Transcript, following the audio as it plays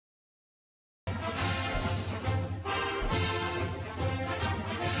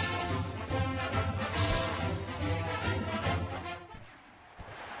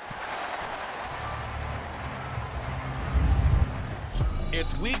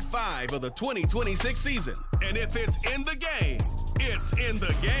It's week 5 of the 2026 season. And if it's in the game, it's in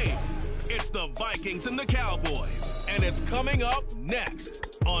the game. It's the Vikings and the Cowboys. And it's coming up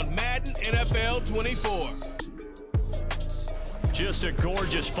next on Madden NFL 24. Just a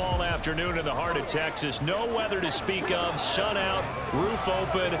gorgeous fall afternoon in the heart of Texas. No weather to speak of. Sun out, roof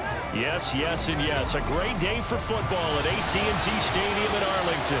open. Yes, yes, and yes. A great day for football at AT&T Stadium in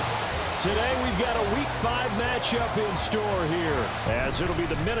Arlington. Today we've got a Week 5 matchup in store here, as it'll be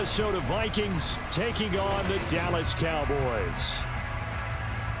the Minnesota Vikings taking on the Dallas Cowboys.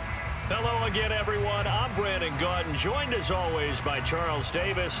 Hello again, everyone. I'm Brandon Gautin, joined as always by Charles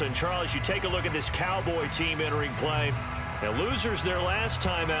Davis. And Charles, you take a look at this Cowboy team entering play. Now, losers their last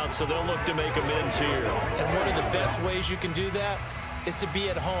time out, so they'll look to make amends here. And one of the best ways you can do that is to be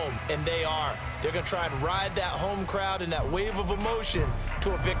at home, and they are. They're going to try and ride that home crowd and that wave of emotion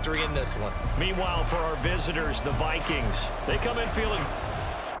to a victory in this one. Meanwhile, for our visitors, the Vikings, they come in feeling...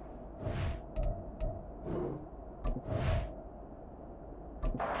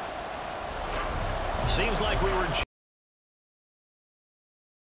 Seems like we were...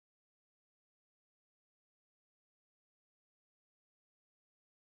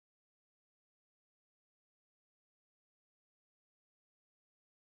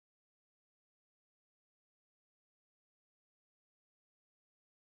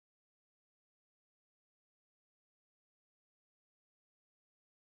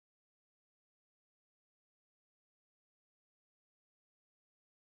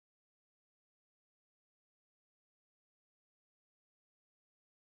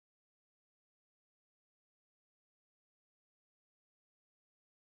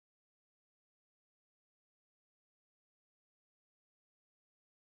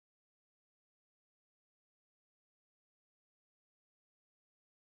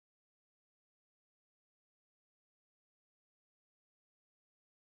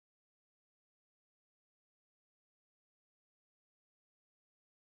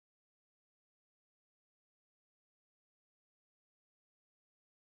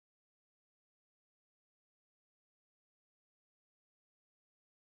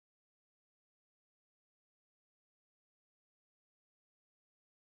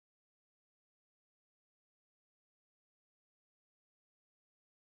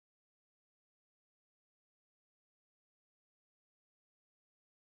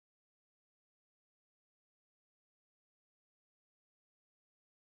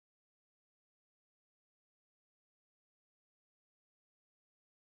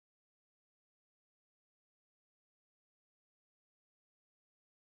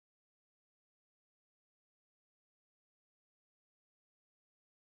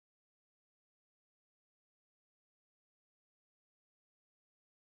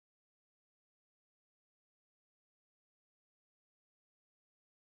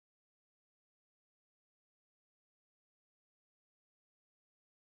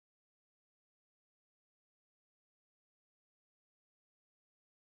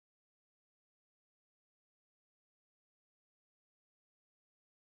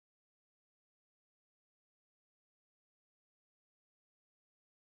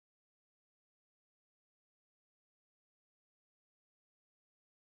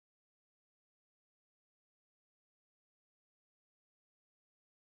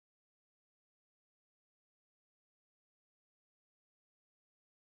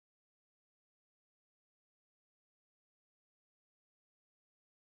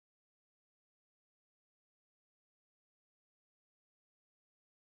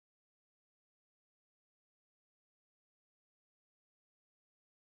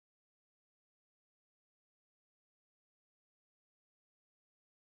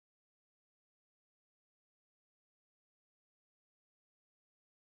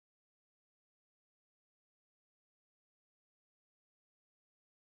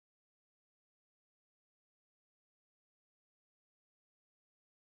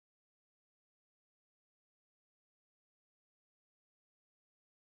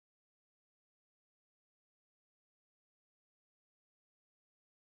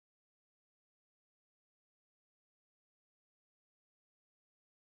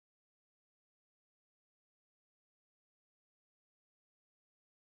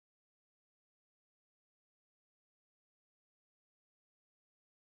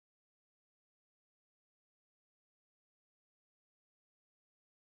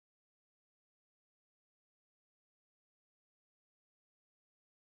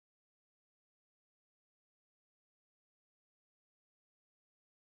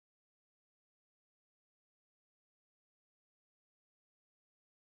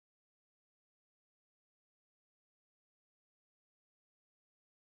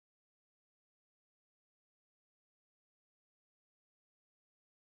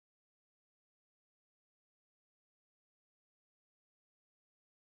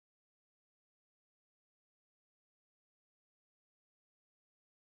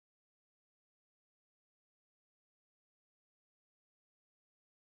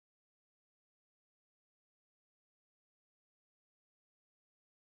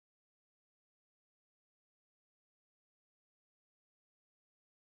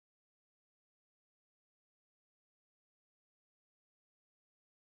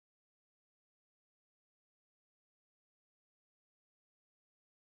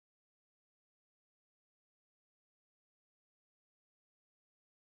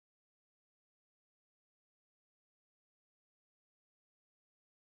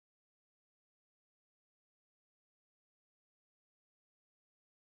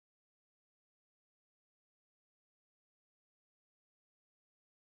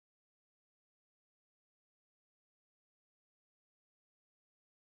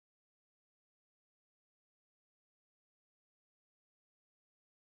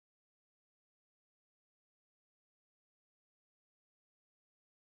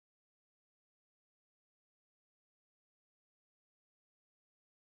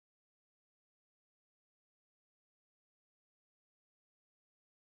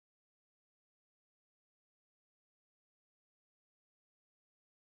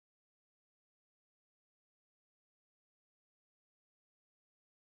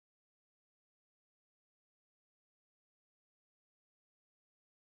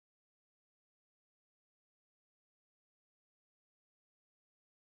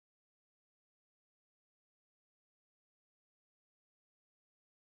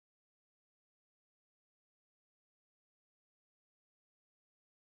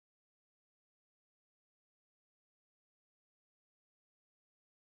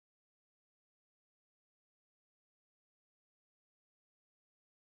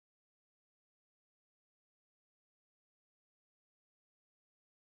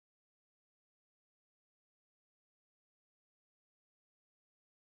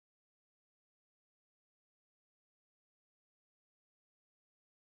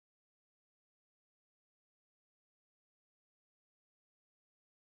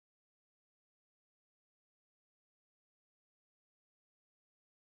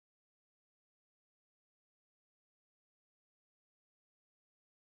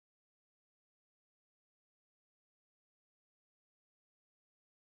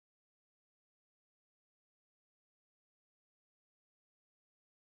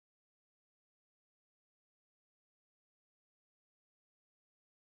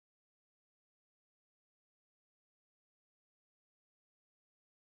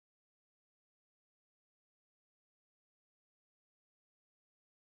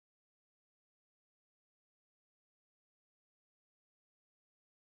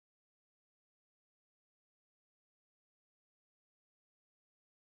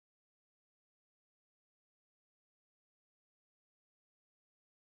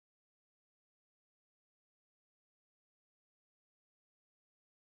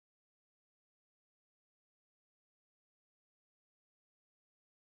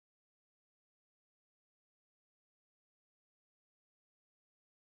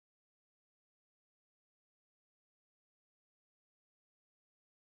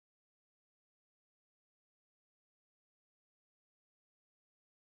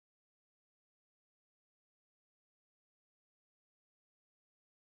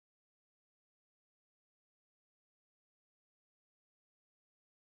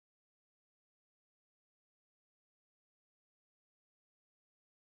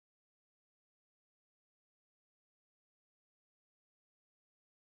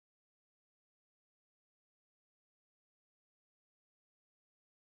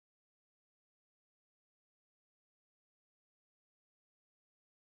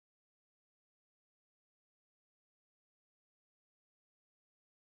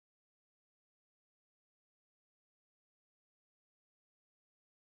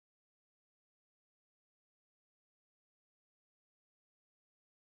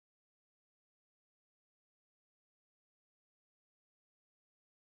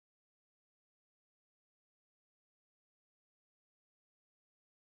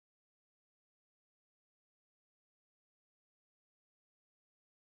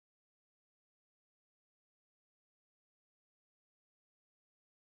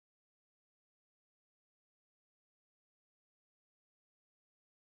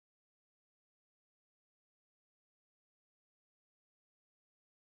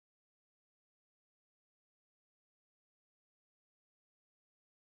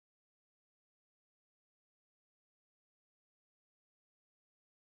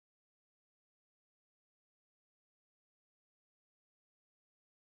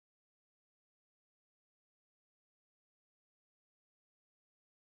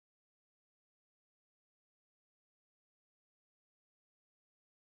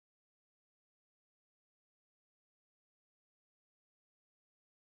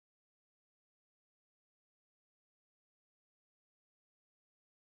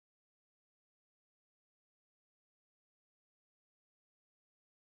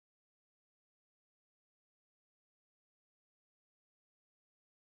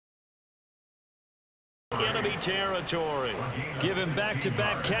 enemy territory. Give him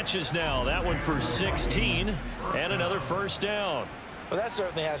back-to-back catches now. That one for 16 and another first down. Well, that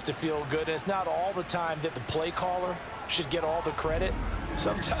certainly has to feel good. And it's not all the time that the play caller should get all the credit.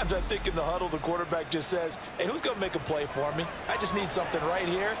 Sometimes I think in the huddle, the quarterback just says, hey, who's going to make a play for me? I just need something right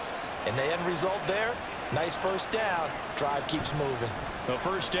here. And the end result there, nice first down. Drive keeps moving. A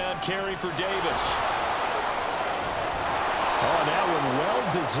first down carry for Davis. Oh, that one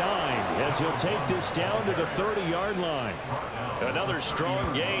well designed as he'll take this down to the 30-yard line. Another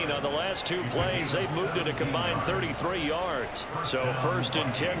strong gain on the last two plays. They've moved it a combined 33 yards. So first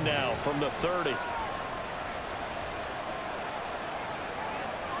and 10 now from the 30.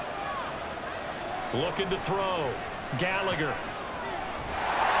 Looking to throw. Gallagher.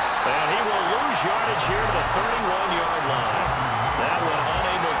 And he will lose yardage here to the 31-yard line. That one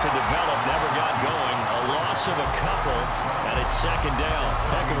unable to develop, never got going. A loss of a couple, and it's second down.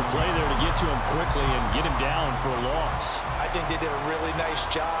 Heck of a play there to get to him quickly and get him down for a loss. I think they did a really nice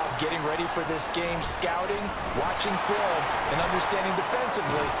job getting ready for this game, scouting, watching film, and understanding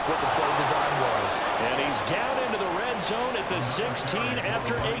defensively what the play design was. And he's down into the red zone at the 16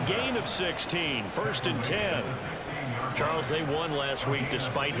 after a gain of 16. First and 10. Charles, they won last week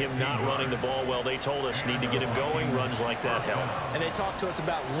despite him not running the ball well. They told us need to get him going. Runs like that help. And they talked to us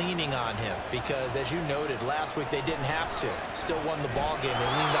about leaning on him because, as you noted, last week they didn't have to. Still won the ball game.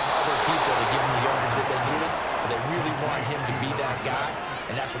 They leaned on other people to give them the yardage that they needed. But they really want him to be that guy,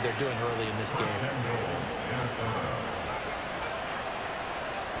 and that's what they're doing early in this game.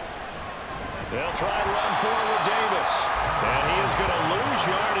 They'll try to run forward with Davis. And he is going to lose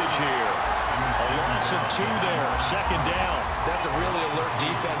yardage here. A loss of 2 there, second down. That's a really alert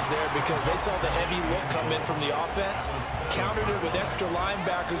defense there because they saw the heavy look come in from the offense, countered it with extra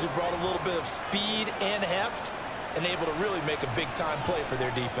linebackers who brought a little bit of speed and heft, and able to really make a big-time play for their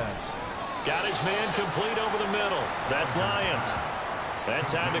defense. Got his man complete over the middle. That's Lions. That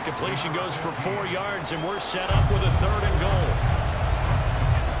time the completion goes for 4 yards, and we're set up with a 3rd and goal.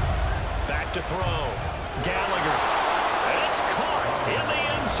 Back to throw. Gallagher. It's caught in the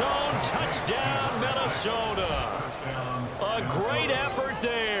end zone. Touchdown, Minnesota. A great effort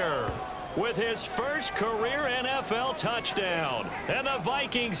there with his first career NFL touchdown. And the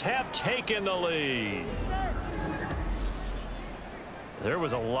Vikings have taken the lead. There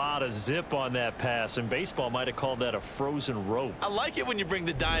was a lot of zip on that pass, and baseball might have called that a frozen rope. I like it when you bring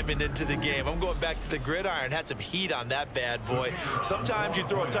the diamond into the game. I'm going back to the gridiron. Had some heat on that bad boy. Sometimes you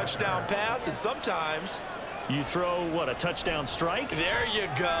throw a touchdown pass, and sometimes you throw, what, a touchdown strike? There you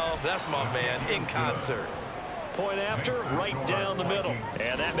go. That's my man, in concert. Point after, right down the middle.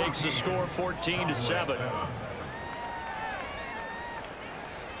 And that makes the score 14-7.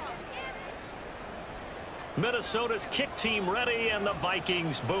 Minnesota's kick team ready, and the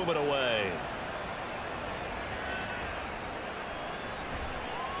Vikings boom it away.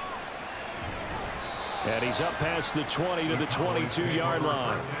 And he's up past the 20 to the 22-yard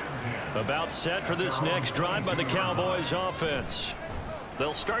line. About set for this next drive by the Cowboys offense.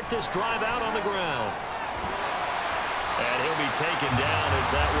 They'll start this drive out on the ground. And he'll be taken down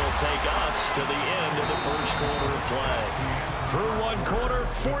as that will take us to the end of the first quarter of play. Through one quarter,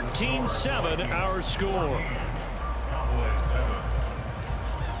 14-7 our score.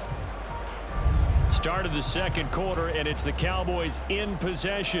 Start of the second quarter, and it's the Cowboys in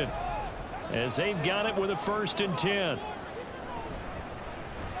possession as they've got it with a 1st and 10.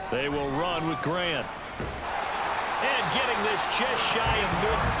 They will run with Grant. And getting this just shy of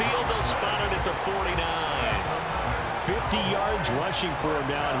midfield, they'll spot it at the 49. 50 yards rushing for him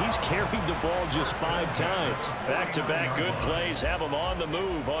now, and he's carried the ball just 5 times. Back-to-back good plays have him on the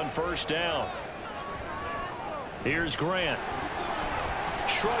move on first down. Here's Grant.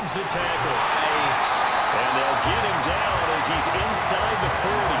 Shrugs the tackle. Nice. And they'll get him down as he's inside the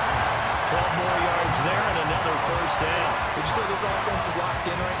 40. 12 more yards there and another first down. Would you say this offense is locked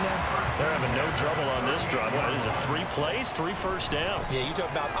in right now? They're having no trouble on this drive. What is it, 3 plays, 3 first downs? Yeah, you talk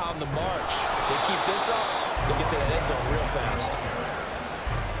about on the march. They keep this up, they'll get to that end zone real fast.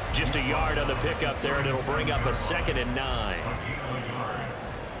 Just a yard on the pickup there, and it'll bring up a 2nd and 9.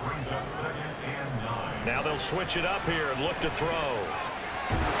 Now they'll switch it up here and look to throw.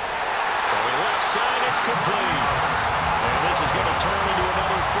 Throwing left side, it's complete. And this is going to turn into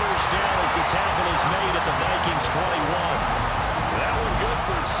another first down as the tackle is made at the Vikings 21. That one good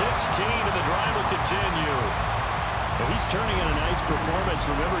for 16, and the drive will continue. Well, he's turning in a nice performance.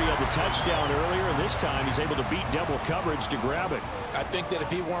 Remember, he had the touchdown earlier, and this time he's able to beat double coverage to grab it. I think that if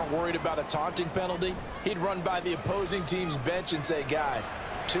he weren't worried about a taunting penalty, he'd run by the opposing team's bench and say, guys,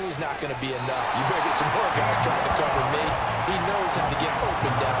 2 is not going to be enough. You better get some more guys trying to cover me. He knows how to get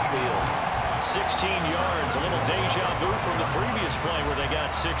open downfield. 16 yards, a little deja vu from the previous play where they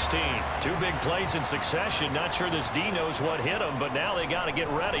got 16. Two big plays in succession. Not sure this D knows what hit him, but now they got to get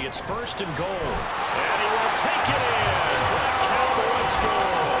ready. It's 1st and goal. And he will take it in for a Cowboy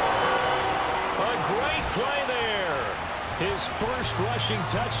score. A great play there. His first rushing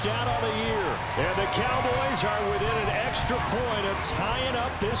touchdown on the year. And the Cowboys are within an extra point of tying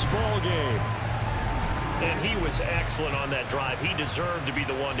up this ball game. And he was excellent on that drive. He deserved to be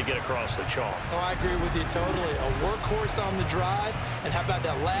the one to get across the chalk. Oh, I agree with you totally. A workhorse on the drive. And how about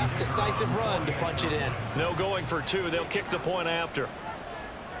that last decisive run to punch it in? No going for two. They'll kick the point after.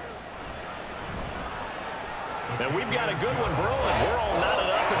 And we've got a good one brewing. We're all knotted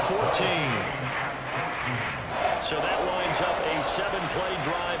up at 14. So that winds up a 7-play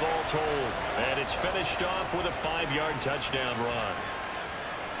drive all told. And it's finished off with a 5-yard touchdown run.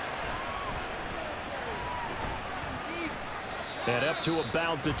 And up to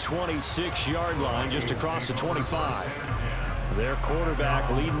about the 26-yard line, just across the 25. Their quarterback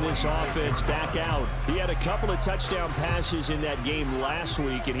leading this offense back out. He had a couple of touchdown passes in that game last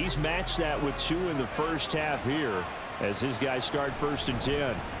week, and he's matched that with 2 in the first half here as his guys start 1st and 10.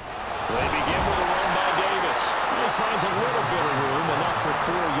 They begin with a run by Davis. He finds a little bit of room, enough for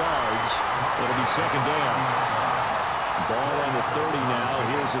 4 yards. It'll be 2nd down. Ball on the 30 now.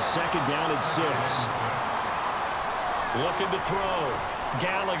 Here's a 2nd down and 6. Looking to throw.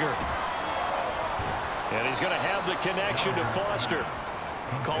 Gallagher. And he's going to have the connection to Foster.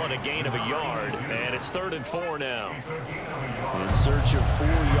 Call it a gain of a yard. And it's 3rd and 4 now. In search of 4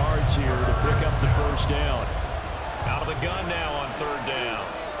 yards here to pick up the 1st down. Out of the gun now on 3rd down.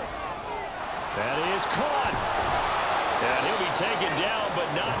 That is caught. And he'll be taken down,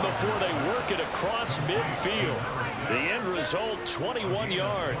 but not before they work it across midfield. The end result, 21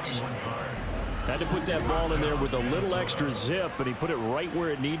 yards. Had to put that ball in there with a little extra zip, but he put it right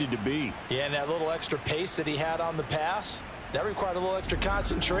where it needed to be. Yeah, and that little extra pace that he had on the pass, that required a little extra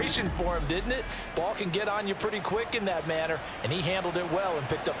concentration for him, didn't it? Ball can get on you pretty quick in that manner, and he handled it well and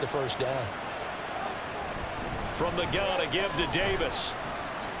picked up the 1st down. From the gun, a give to Davis.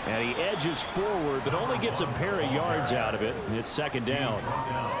 And he edges forward, but only gets a pair of yards out of it. And it's 2nd down.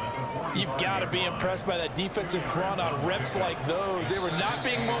 You've got to be impressed by that defensive front on reps like those. They were not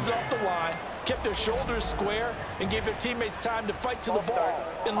being moved off the line, kept their shoulders square, and gave their teammates time to fight to the ball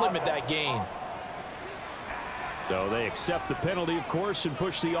and limit that gain. So they accept the penalty, of course, and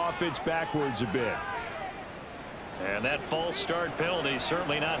push the offense backwards a bit. And that false start penalty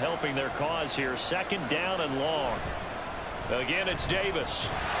certainly not helping their cause here. 2nd down and long. Again, it's Davis.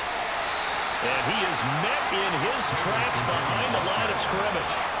 And he is met in his tracks behind the line of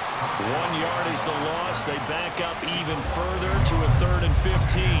scrimmage. 1 yard is the loss. They back up even further to a 3rd and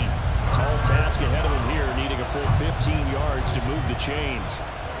 15. Tall task ahead of him here, needing a full 15 yards to move the chains.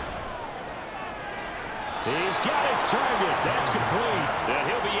 He's got his target. That's complete. And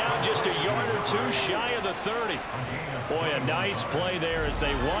he'll be out just a yard or 2 shy of the 30. Boy, a nice play there as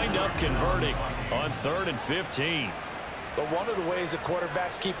they wind up converting on 3rd and 15. But one of the ways that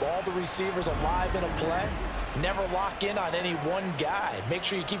quarterbacks keep all the receivers alive in a play, never lock in on any one guy. Make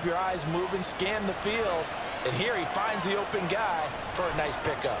sure you keep your eyes moving, scan the field. And here he finds the open guy for a nice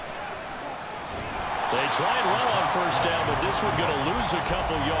pickup. They try and run on 1st down, but this one going to lose a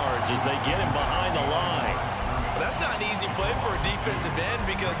couple yards as they get him behind the line. Well, that's not an easy play for a defensive end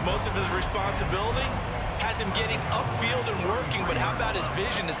because most of his responsibility has him getting upfield and working, but how about his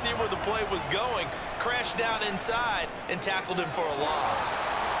vision to see where the play was going, crashed down inside, and tackled him for a loss.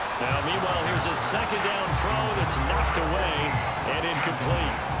 Now, meanwhile, here's a 2nd down throw that's knocked away and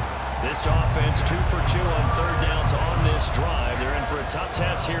incomplete. This offense 2 for 2 on 3rd downs on this drive. They're in for a tough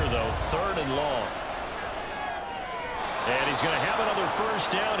test here, though, 3rd and long. And he's going to have another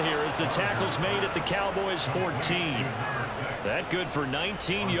 1st down here as the tackle's made at the Cowboys' 14. That good for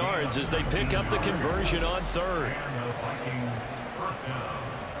 19 yards as they pick up the conversion on 3rd.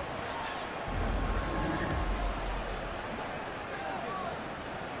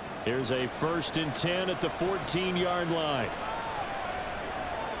 Here's a 1st and 10 at the 14-yard line.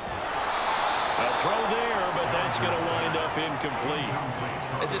 A throw there, but that's going to wind up incomplete.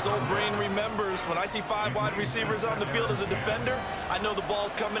 As his old brain remembers, when I see 5 wide receivers on the field as a defender, I know the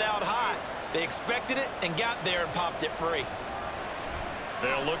ball's coming out hot. They expected it and got there and popped it free.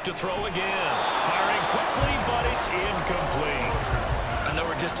 They'll look to throw again. Firing quickly, but it's incomplete. I know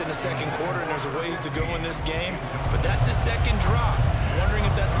we're just in the 2nd quarter and there's a ways to go in this game, but that's his 2nd drop. Wondering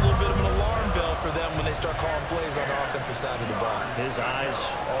if that's a little bit of an alarm bell for them when they start calling plays on the offensive side of the ball. His eyes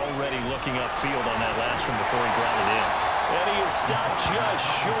already looking upfield on that last one before he brought it in. And he is stopped just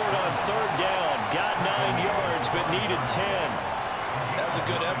short on 3rd down. Got 9 yards, but needed 10. That was a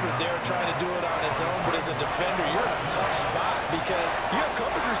good effort there, trying to do it on his own, but as a defender, you're in a tough spot because you have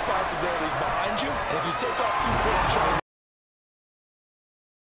coverage responsibilities behind you, and if you take off too quick to try to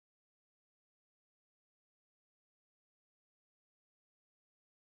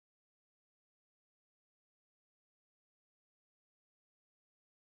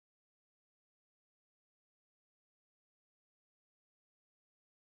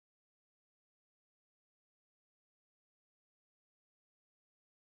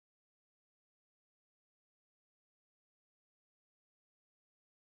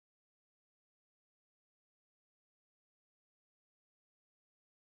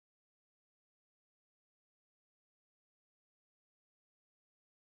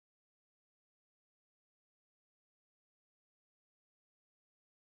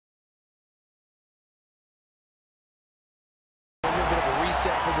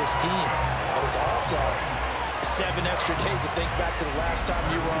set for this team, but it's also 7 extra days to think back to the last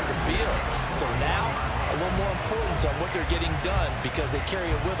time you were on the field. So now, a little more importance on what they're getting done because they carry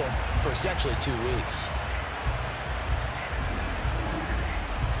it with them for essentially 2 weeks.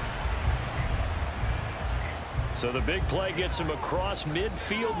 So the big play gets him across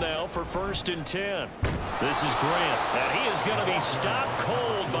midfield now for 1st and 10. This is Grant, and he is going to be stopped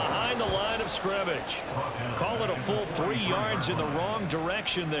cold behind the line of scrimmage. Call it a full 3 yards in the wrong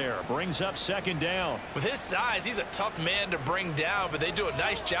direction there. Brings up 2nd down. With his size, he's a tough man to bring down, but they do a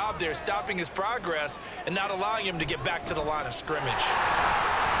nice job there stopping his progress and not allowing him to get back to the line of scrimmage.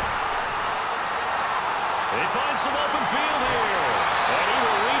 They find some open field here, and he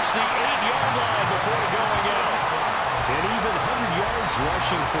will reach the 8-yard line before going out. And even 100 yards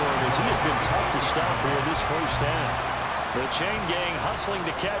rushing for him as he has been tough to stop here this first half. The chain gang hustling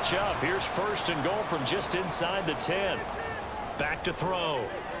to catch up. Here's 1st and goal from just inside the 10. Back to throw.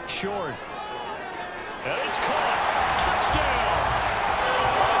 Short. And it's caught. Touchdown.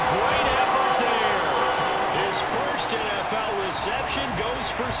 A great effort there. His first NFL reception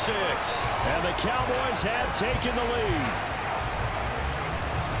goes for 6. And the Cowboys have taken the lead.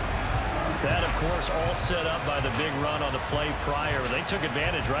 That, of course, all set up by the big run on the play prior. They took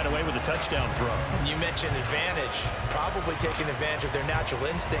advantage right away with a touchdown throw. And you mentioned advantage, probably taking advantage of their natural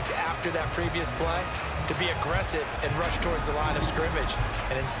instinct after that previous play to be aggressive and rush towards the line of scrimmage.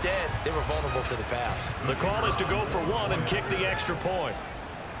 And instead, they were vulnerable to the pass. The call is to go for 1 and kick the extra point.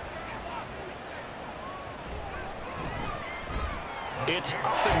 It's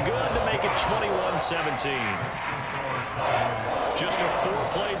up and good to make it 21-17. Just a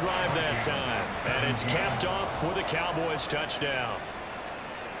 4-play drive that time. And it's capped off with a Cowboys touchdown.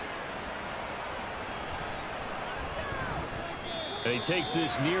 And he takes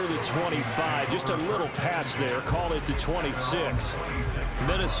this near the 25. Just a little pass there. Call it the 26.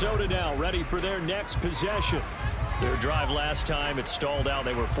 Minnesota now ready for their next possession. Their drive last time, it stalled out.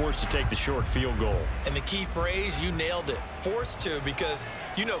 They were forced to take the short field goal. And the key phrase, you nailed it. Forced to, because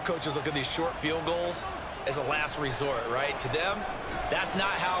you know coaches look at these short field goals as a last resort, right? To them, that's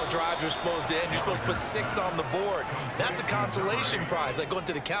not how drives are supposed to end. You're supposed to put 6 on the board. That's a consolation prize. Like going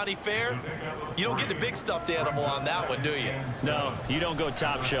to the county fair, you don't get the big stuffed animal on that one, do you? No, you don't go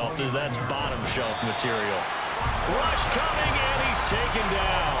top shelf. That's bottom shelf material. Rush coming, and he's taken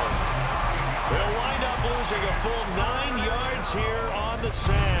down. They'll wind up losing a full 9 yards here on the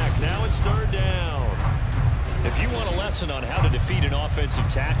sack. Now it's 3rd down. If you want a lesson on how to defeat an offensive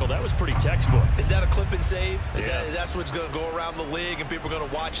tackle, that was pretty textbook. Is that a clip and save? Yes. That's what's going to go around the league, and people are going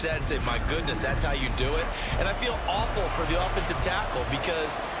to watch that and say, my goodness, that's how you do it? And I feel awful for the offensive tackle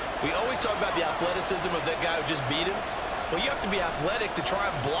because we always talk about the athleticism of that guy who just beat him. Well, you have to be athletic to try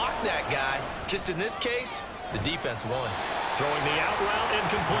and block that guy. Just in this case, the defense won. Throwing the out route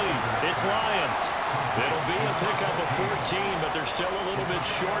incomplete. It's Lions. It'll be a pickup of 14, but they're still a little bit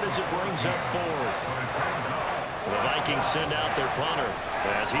short as it brings up 4th. The Vikings send out their punter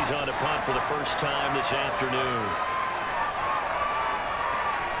as he's on to punt for the first time this afternoon.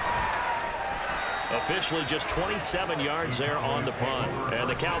 Officially just 27 yards there on the punt. And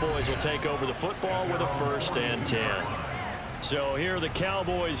the Cowboys will take over the football with a 1st and 10. So here are the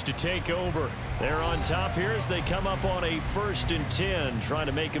Cowboys to take over. They're on top here as they come up on a 1st and 10, trying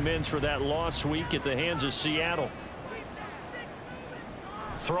to make amends for that lost week at the hands of Seattle.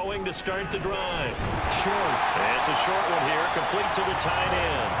 Throwing to start the drive. Short. It's a short one here, complete to the tight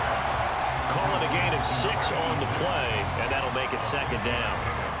end. Call it a gain of 6 on the play, and that'll make it 2nd down.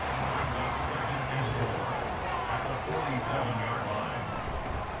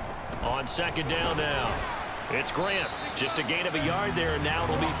 On 2nd down now. It's Grant. Just a gain of a yard there, and now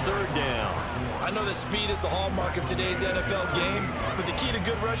it'll be 3rd down. I know that speed is the hallmark of today's NFL game, but the key to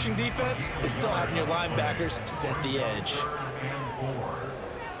good rushing defense is still having your linebackers set the edge.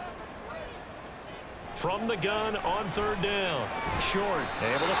 from the gun on third down. Short,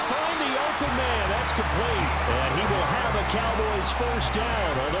 able to find the open man. That's complete. And he will have a Cowboys first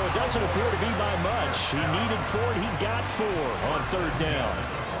down, although it doesn't appear to be by much. He needed 4, and he got 4 on third down.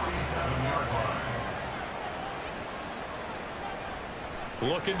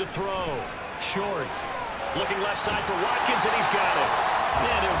 Looking to throw. Short. Looking left side for Watkins, and he's got it.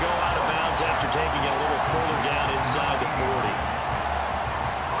 And he'll go out of bounds after taking it a little further down inside the 40.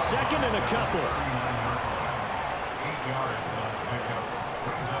 Second and a couple.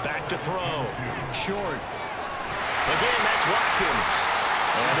 Back to throw. Short. Again, that's Watkins.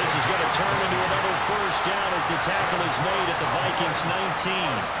 And this is going to turn into another first down as the tackle is made at the Vikings 19.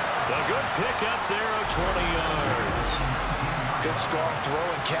 A good pick up there of 20 yards. Good strong throw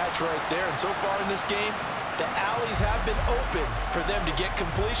and catch right there. And so far in this game, the alleys have been open for them to get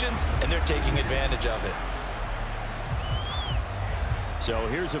completions, and they're taking advantage of it. So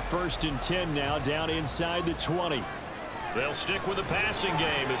here's a 1st and 10 now, down inside the 20. They'll stick with the passing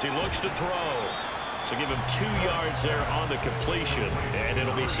game as he looks to throw. So give him 2 yards there on the completion, and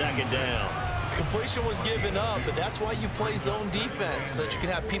it'll be second down. Completion was given up, but that's why you play zone defense, so that you can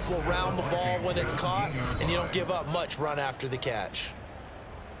have people around the ball when it's caught, and you don't give up much run after the catch.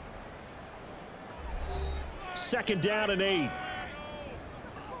 Second down and 8.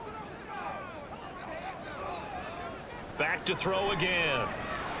 Back to throw again.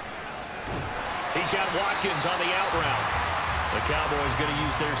 He's got Watkins on the out route. The Cowboys going to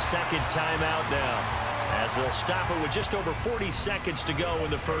use their second timeout now, as they'll stop it with just over 40 seconds to go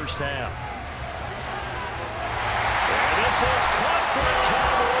in the first half. And this is caught for a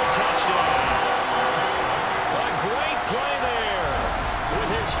Cowboy touchdown. A great play there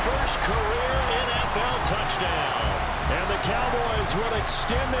with his first career NFL touchdown. And the Cowboys will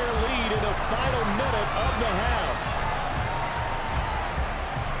extend their lead in the final minute of the half.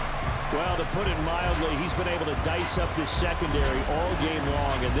 Well, to put it mildly, he's been able to dice up this secondary all game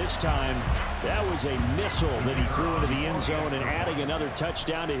long, and this time that was a missile that he threw into the end zone and adding another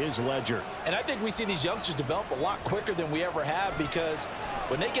touchdown to his ledger. And I think we see these youngsters develop a lot quicker than we ever have, because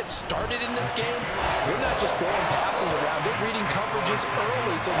when they get started in this game, they're not just throwing passes around, they're reading coverages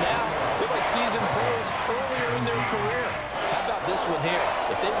early, so now they're like seasoned pros earlier in their career. How about this one here?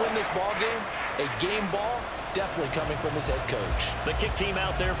 If they win this ball game, a game ball, definitely coming from his head coach. The kick team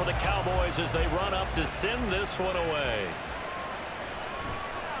out there for the Cowboys as they run up to send this one away.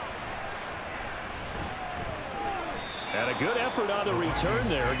 And a good effort on the return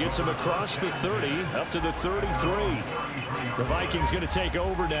there. Gets him across the 30, up to the 33. The Vikings going to take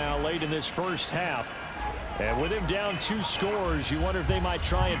over now late in this first half. And with him down 2 scores, you wonder if they might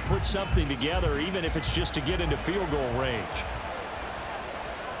try and put something together, even if it's just to get into field goal range.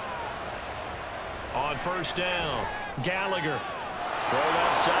 On first down, Gallagher. Throw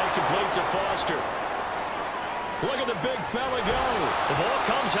left side, complete to Foster. Look at the big fella go. The ball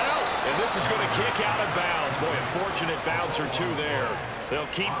comes out, and this is going to kick out of bounds. Boy, a fortunate bounce or two there. They'll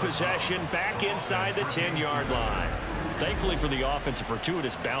keep possession back inside the 10-yard line. Thankfully for the offense, a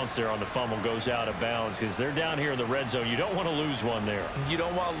fortuitous bounce there on the fumble goes out of bounds, because they're down here in the red zone. You don't want to lose one there. You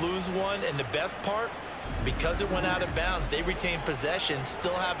don't want to lose one, and the best part, because it went out of bounds, they retain possession,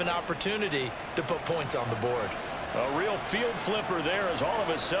 still have an opportunity to put points on the board. A real field flipper there, as all of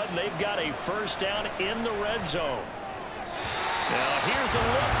a sudden they've got a first down in the red zone. Now here's a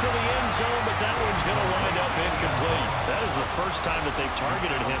look for the end zone, but that one's going to wind up incomplete. That is the first time that they've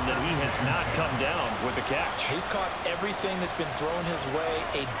targeted him that he has not come down with a catch. He's caught everything that's been thrown his way.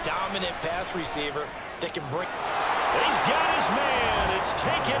 A dominant pass receiver that can bring... He's got his man. It's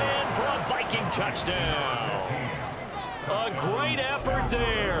taken in for a Viking touchdown. A great effort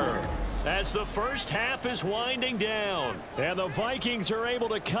there as the first half is winding down. And the Vikings are able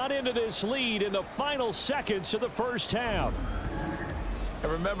to cut into this lead in the final seconds of the first half.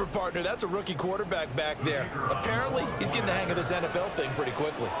 And remember, partner, that's a rookie quarterback back there. Apparently, he's getting the hang of this NFL thing pretty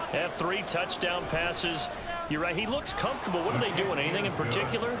quickly. Had 3 touchdown passes. You're right, he looks comfortable. What are they doing? Anything in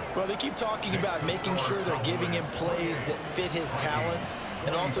particular? Well, they keep talking about making sure they're giving him plays that fit his talents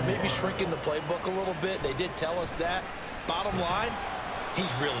and also maybe shrinking the playbook a little bit. They did tell us that. Bottom line,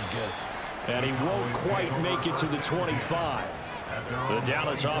 he's really good. And he won't quite make it to the 25. The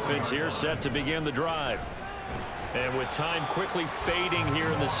Dallas offense here set to begin the drive. And with time quickly fading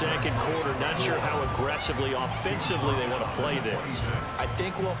here in the second quarter, not sure how aggressively, offensively they want to play this. I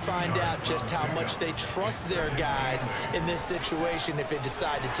think we'll find out just how much they trust their guys in this situation if they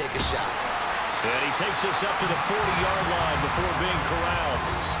decide to take a shot. And he takes us up to the 40-yard line before being corralled.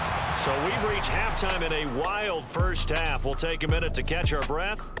 So we've reached halftime in a wild first half. We'll take a minute to catch our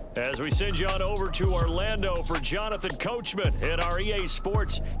breath as we send you on over to Orlando for Jonathan Coachman in our EA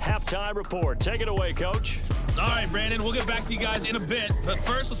Sports Halftime Report. Take it away, Coach. All right, Brandon, we'll get back to you guys in a bit. But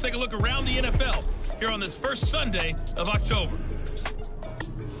first, let's take a look around the NFL here on this first Sunday of October.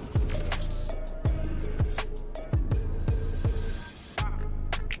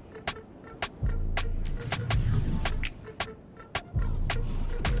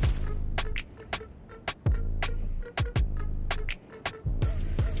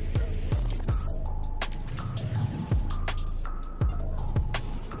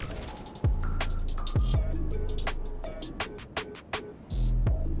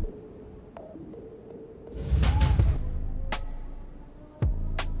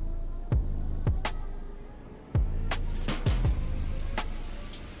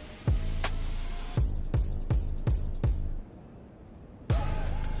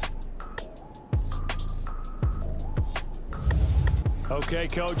 Okay,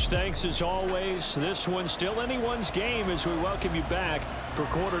 Coach, thanks as always. This one's still anyone's game as we welcome you back for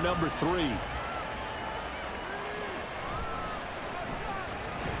quarter number 3.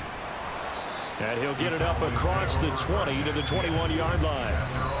 And he'll get it up across the 20 to the 21-yard line.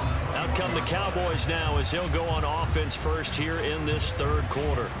 Out come the Cowboys now as he'll go on offense first here in this third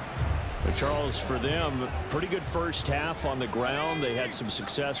quarter. But Charles, for them, pretty good first half on the ground. They had some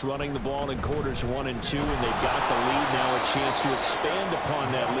success running the ball in quarters 1 and 2, and they've got the lead now, a chance to expand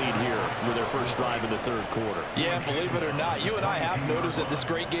upon that lead here with their first drive in the third quarter. Yeah, believe it or not, you and I have noticed that this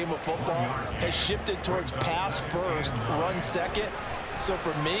great game of football has shifted towards pass first, run second. So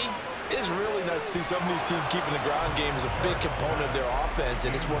for me, it's really nice to see some of these teams keeping the ground game as a big component of their offense,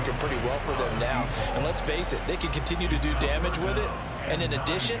 and it's working pretty well for them now. And let's face it, they can continue to do damage with it. And in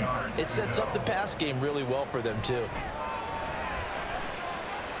addition, it sets up the pass game really well for them, too.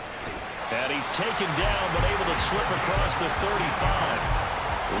 And he's taken down, but able to slip across the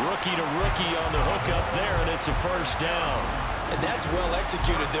 35. Rookie to rookie on the hook up there, and it's a first down. And that's well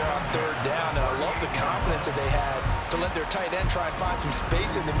executed there on third down. And I love the confidence that they had to let their tight end try and find some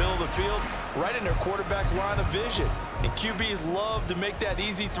space in the middle of the field, right in their quarterback's line of vision. And QBs love to make that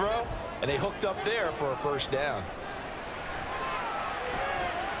easy throw, and they hooked up there for a first down.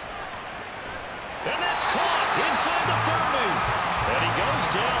 And that's caught inside the 30. And he goes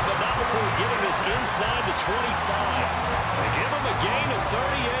down, but not before getting this inside the 25. They give him a gain of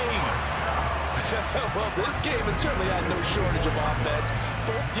 38. Well, this game has certainly had no shortage of offense.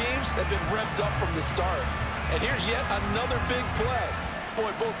 Both teams have been revved up from the start. And here's yet another big play.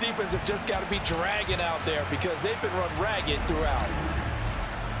 Boy, both defenses have just got to be dragging out there because they've been run ragged throughout.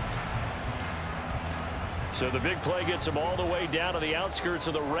 So the big play gets him all the way down to the outskirts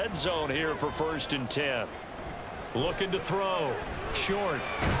of the red zone here for 1st and 10. Looking to throw. Short.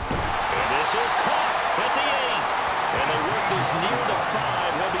 And this is caught at the 8. And they work this near the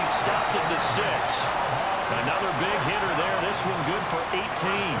 5. He'll be stopped at the 6. Another big hitter there. This one good for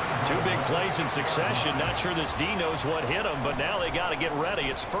 18. 2 big plays in succession. Not sure this D knows what hit him, but now they got to get ready.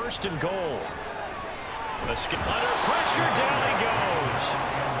 It's 1st and goal. Under pressure, down he goes.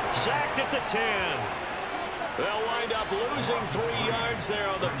 Sacked at the 10. They'll wind up losing 3 yards there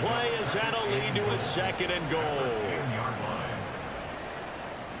on the play as that'll lead to a 2nd and goal.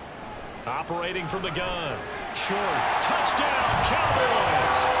 Operating from the gun. Short. Touchdown,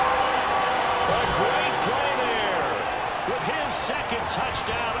 Cowboys. A great play there with his 2nd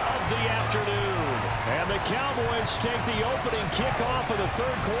touchdown of the afternoon. And the Cowboys take the opening kickoff of the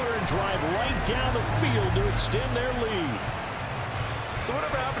third quarter and drive right down the field to extend their lead. So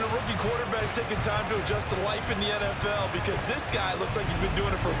whatever happened to rookie quarterbacks taking time to adjust to life in the NFL? Because this guy looks like he's been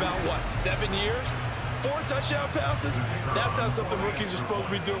doing it for about, what, 7 years? 4 touchdown passes? That's not something rookies are supposed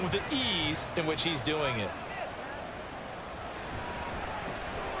to be doing with the ease in which he's doing it.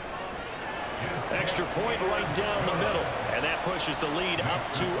 Extra point right down the middle. And that pushes the lead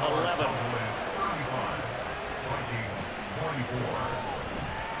up to 11.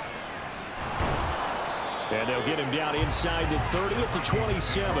 And they'll get him down inside the 30 at the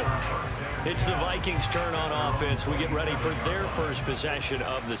 27. It's the Vikings' turn on offense. We get ready for their first possession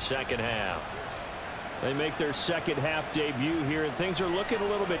of the second half. They make their second half debut here, and things are looking a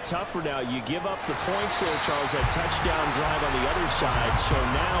little bit tougher now. You give up the points there, Charles, that touchdown drive on the other side. So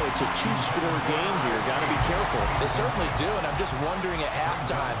now it's a 2-score game here. Got to be careful. They certainly do, and I'm just wondering at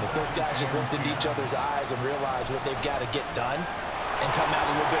halftime if those guys just looked into each other's eyes and realized what they've got to get done and come out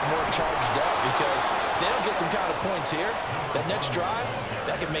a little bit more charged up, because if they don't get some kind of points here, that next drive,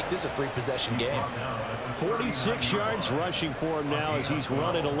 that could make this a free possession game. 46 yards rushing for him now as he's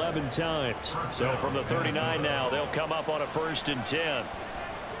run it 11 times. So from the 39 now, they'll come up on a 1st and 10.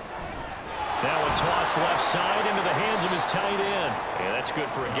 Now a toss left side into the hands of his tight end. And that's good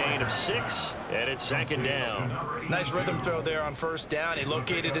for a gain of 6, and it's second down. Nice rhythm throw there on first down. He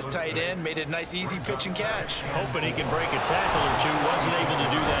located his tight end, made it a nice easy pitch and catch. Hoping he can break a tackle or two. Wasn't able to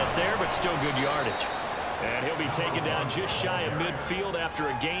do that there, but still good yardage. And he'll be taken down just shy of midfield after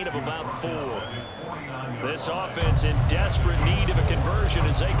a gain of about 4. This offense in desperate need of a conversion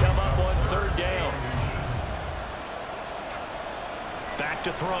as they come up on third down. Back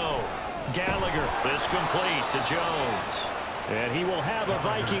to throw. Gallagher is complete to Jones. And he will have a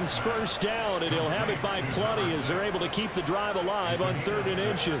Vikings first down, and he'll have it by plenty as they're able to keep the drive alive on 3rd and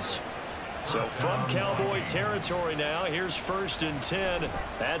inches. So from Cowboy territory now, here's 1st and 10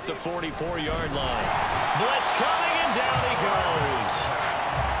 at the 44-yard line. Blitz coming, and down he goes.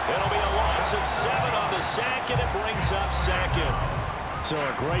 It'll be a loss of 7 on the sack, and it brings up 2nd. So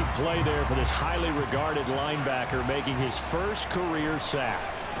a great play there for this highly regarded linebacker, making his first career sack.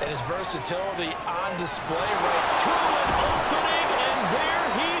 And his versatility on display right through an opening, and there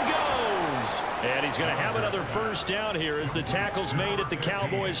he goes. And he's going to have another first down here as the tackle's made at the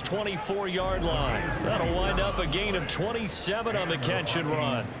Cowboys' 24-yard line. That'll wind up a gain of 27 on the catch and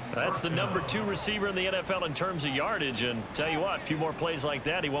run. That's the number 2 receiver in the NFL in terms of yardage. And tell you what, a few more plays like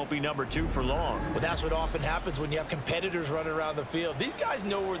that, he won't be number 2 for long. Well, that's what often happens when you have competitors running around the field. These guys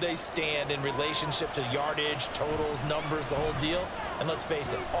know where they stand in relationship to yardage, totals, numbers, the whole deal. And let's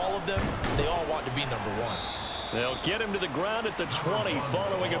face it, all of them, they all want to be number 1. They'll get him to the ground at the 20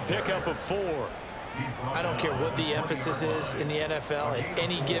 following a pickup of 4. I don't care what the emphasis is in the NFL at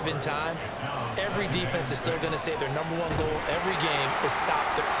any given time. Every defense is still going to say their number 1 goal every game is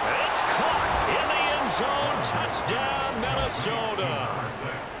stop the... It's caught in the end zone. Touchdown, Minnesota.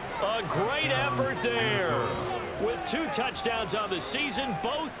 A great effort there. With 2 touchdowns on the season,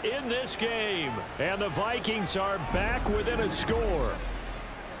 both in this game. And the Vikings are back within a score.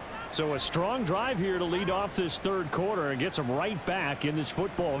 So a strong drive here to lead off this 3rd quarter and gets them right back in this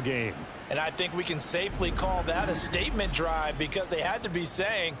football game. And I think we can safely call that a statement drive because they had to be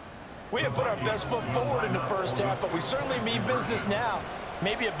saying, we didn't put our best foot forward in the first half, but we certainly mean business now.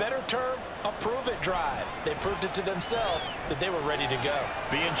 Maybe a better term, a prove-it drive. They proved it to themselves that they were ready to go.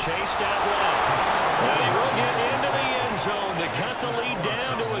 Being chased out left. And he will get into the end zone to cut the lead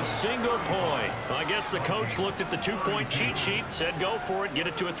down to a single point. I guess the coach looked at the 2-point cheat sheet, said go for it, get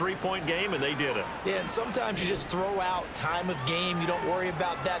it to a 3-point game, and they did it. Yeah, and sometimes you just throw out time of game. You don't worry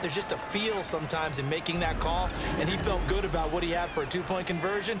about that. There's just a feel sometimes in making that call, and he felt good about what he had for a 2-point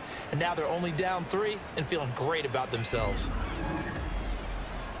conversion, and now they're only down 3 and feeling great about themselves.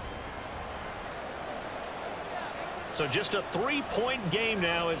 So just a 3-point game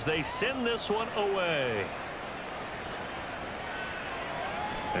now as they send this one away.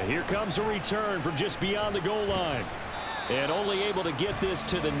 And here comes a return from just beyond the goal line. And only able to get this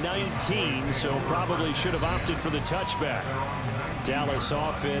to the 19, so probably should have opted for the touchback. Dallas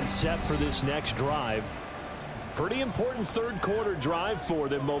offense set for this next drive. Pretty important 3rd quarter drive for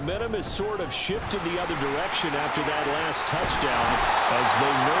them. Momentum has sort of shifted the other direction after that last touchdown as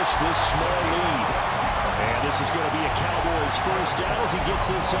they nurse this small lead. And this is going to be a Cowboys first down as he gets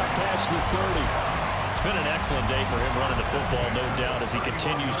this up past the 30. It's been an excellent day for him running the football, no doubt, as he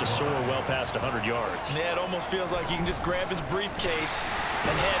continues to soar well past 100 yards. Yeah, it almost feels like he can just grab his briefcase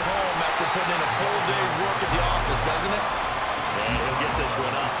and head home after putting in a full day's work at the office, doesn't it? And he'll get this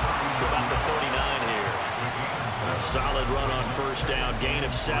one up to about the 39 here. A solid run on first down, gain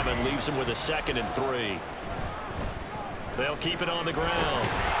of 7, leaves him with a 2nd and 3. They'll keep it on the ground.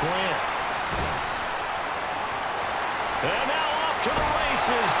 Grant. And now off to the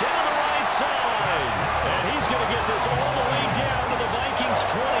races, down the right side. And he's going to get this all the way down to the Vikings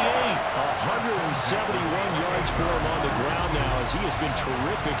 28. 171 yards for him on the ground now as he has been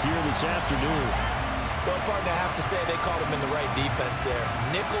terrific here this afternoon. Well, partner, I have to say they caught him in the right defense there.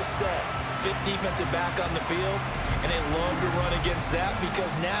 Nickel set, 5th defensive back on the field, and they love to run against that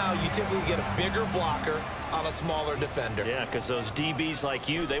because now you typically get a bigger blocker on a smaller defender. Yeah, because those DBs like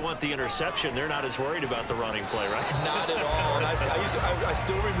you, they want the interception. They're not as worried about the running play, right? Not at all. And I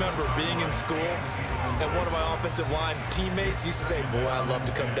still remember being in school, and one of my offensive line teammates used to say, boy, I'd love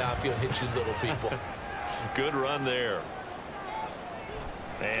to come downfield and hit you little people. Good run there.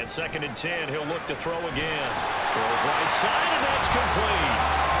 And 2nd and 10, he'll look to throw again. Throws right side, and that's complete.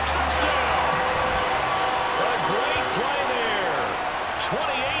 Touchdown! A great play there.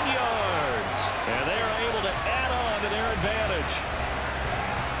 28 yards. And they are able to add on to their advantage.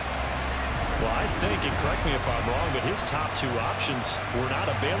 Well, I think, and correct me if I'm wrong, but his top 2 options were not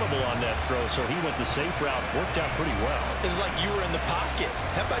available on that throw, so he went the safe route. Worked out pretty well. It was like you were in the pocket.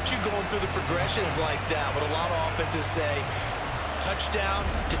 How about you going through the progressions like that? What a lot of offenses say, touchdown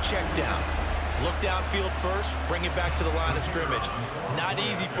to check down. Look downfield first, bring it back to the line of scrimmage. Not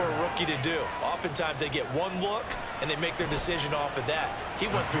easy for a rookie to do. Oftentimes they get one look, and they make their decision off of that. He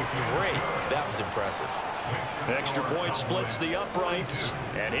went through 3. That was impressive. Extra point splits the uprights,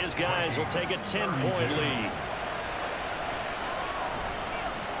 and his guys will take a 10-point lead.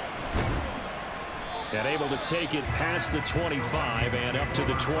 And able to take it past the 25 and up to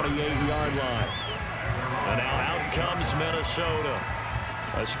the 28-yard line. And now out comes Minnesota.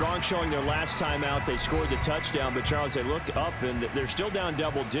 A strong showing their last time out. They scored the touchdown, but Charles, they looked up and they're still down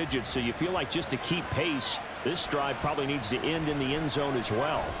double digits, so you feel like just to keep pace, this drive probably needs to end in the end zone as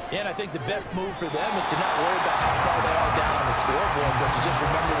well. Yeah, and I think the best move for them is to not worry about how far they are down on the scoreboard, but to just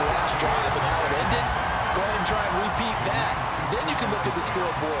remember the last drive and how it ended. Go ahead and try and repeat that. Then you can look at the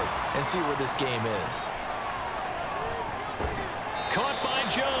scoreboard and see where this game is. Caught by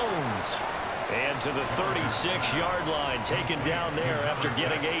Jones. And to the 36-yard line, taken down there after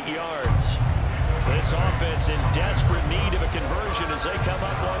getting 8 yards. This offense in desperate need of a conversion as they come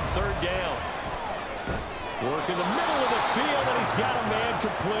up on 3rd down. Work in the middle of the field, and he's got a man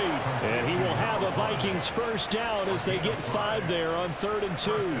complete. And he will have a Vikings first down as they get 5 there on 3rd and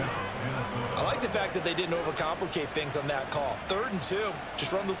 2. I like the fact that they didn't overcomplicate things on that call. 3rd and 2,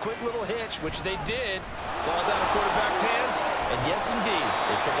 just run the quick little hitch, which they did. Ball's out of quarterback's hands, and yes, indeed,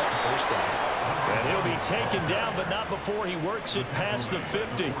 they pick up the first down. And he'll be taken down, but not before he works it past the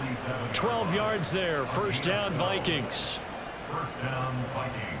 50. 12 yards there, first down Vikings.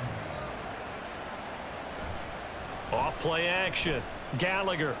 Off play action,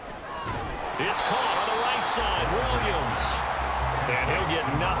 Gallagher. It's caught on the right side, Williams. And he'll get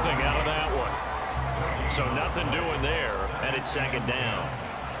nothing out of that one. So nothing doing there, and it's 2nd down.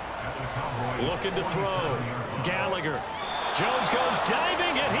 Looking to throw, Gallagher. Jones goes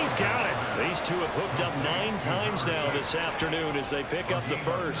diving, and he's got it. These two have hooked up 9 times now this afternoon as they pick up the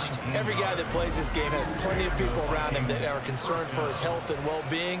first. Every guy that plays this game has plenty of people around him that are concerned for his health and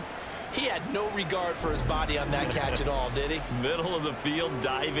well-being. He had no regard for his body on that catch at all, did he? Middle of the field,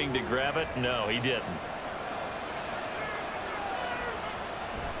 diving to grab it? No, he didn't.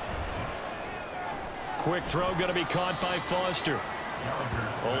 Quick throw going to be caught by Foster.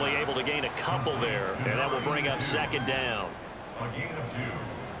 Only able to gain a couple there, and that will bring up 2nd down. A gain of 2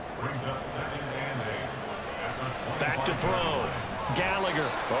 brings up 2nd and 8. Back to throw. Gallagher.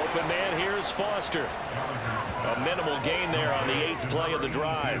 Open man, here's Foster. A minimal gain there on the 8th play of the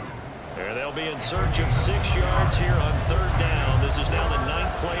drive. And they'll be in search of 6 yards here on 3rd down. This is now the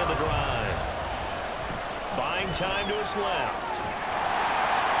 9th play of the drive. Buying time to his left.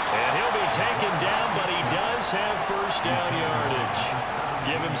 And he'll be taken down, but he does have first down yardage.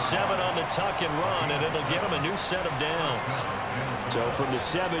 Give him 7 on the tuck and run, and it'll get him a new set of downs. So from the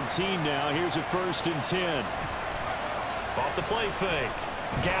 17 now, here's a 1st and 10. Off the play fake.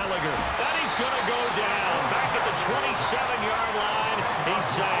 Gallagher. And he's going to go down. Back at the 27-yard line. He's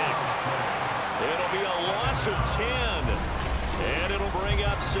sacked. It'll be a loss of 10. And it'll bring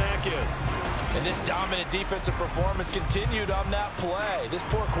up 2nd. And this dominant defensive performance continued on that play. This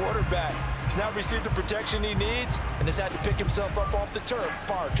poor quarterback has now received the protection he needs and has had to pick himself up off the turf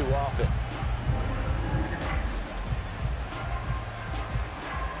far too often.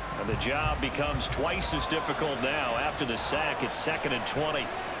 And the job becomes twice as difficult now. After the sack, it's 2nd and 20.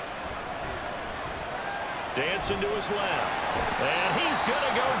 Dancing to his left. And he's going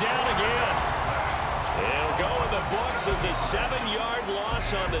to go down again. It'll go in the books as a 7-yard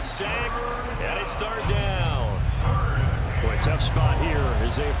loss on the sack, and it's 3rd down. Boy, tough spot here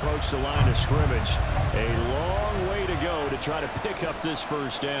as they approach the line of scrimmage. A long way to go to try to pick up this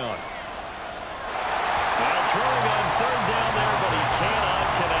first down. Now throwing on 3rd down there, but he cannot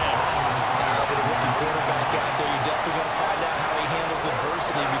connect. With a rookie quarterback out there, you're definitely going to find out how he handles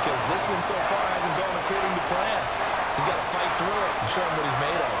adversity because this one so far hasn't gone according to plan. He's got to fight through it and show him what he's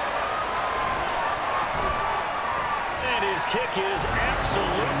made of. His kick is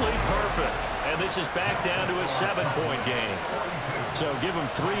absolutely perfect. And this is back down to a 7-point game. So give him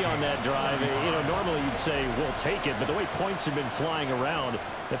 3 on that drive. You know, normally you'd say, we'll take it. But the way points have been flying around,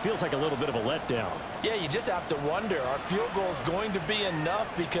 it feels like a little bit of a letdown. Yeah, you just have to wonder, are field goals going to be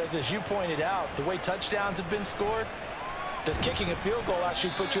enough? Because as you pointed out, the way touchdowns have been scored, does kicking a field goal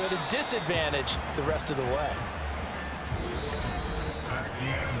actually put you at a disadvantage the rest of the way?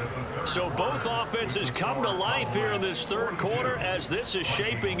 So both offenses come to life here in this 3rd quarter as this is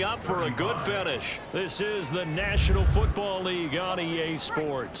shaping up for a good finish. This is the National Football League on EA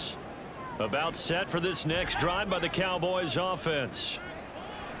Sports. About set for this next drive by the Cowboys offense.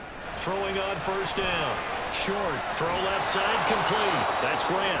 Throwing on 1st down. Short. Throw left side complete. That's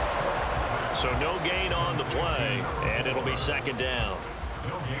Grant. So no gain on the play, and it'll be 2nd down.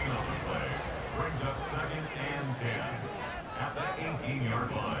 No gain on the play.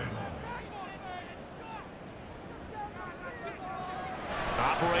 8-yard line.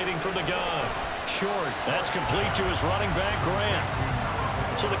 Operating from the gun. Short. That's complete to his running back,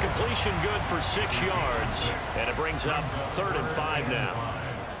 Grant. So the completion good for 6 yards. And it brings up 3rd and 5 now.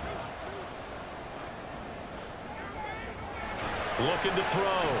 Looking to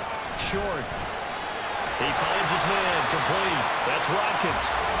throw. Short. He finds his man. Complete. That's Watkins.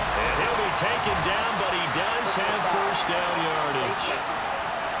 And he'll be taken down, but he does have first down yardage.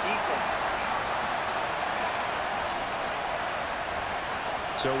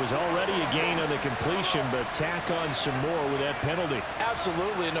 So it was already a gain on the completion, but tack on some more with that penalty.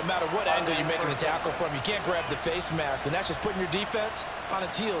 Absolutely, and no matter what angle you're making the tackle from, you can't grab the face mask, and that's just putting your defense on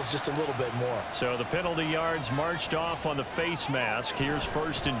its heels just a little bit more. So the penalty yards marched off on the face mask. Here's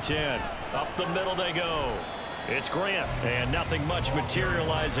 1st and 10. Up the middle they go. It's Grant, and nothing much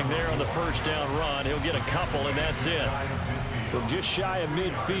materializing there on the first down run. He'll get a couple, and that's it. From just shy of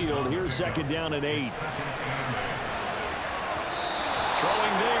midfield, here's 2nd down and 8.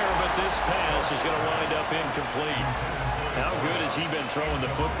 Throwing there, but this pass is going to wind up incomplete. How good has he been throwing the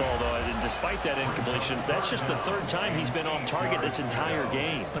football, though? And despite that incompletion, that's just the 3rd time he's been off target this entire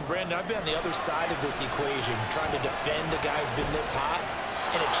game. And Brandon, I've been on the other side of this equation, trying to defend a guy who's been this hot,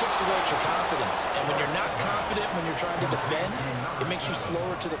 and it chips away at your confidence. And when you're not confident when you're trying to defend, it makes you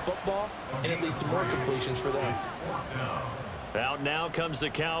slower to the football, and it leads to more completions for them. Out now comes the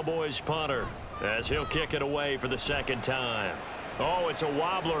Cowboys punter, as he'll kick it away for the 2nd time. Oh, it's a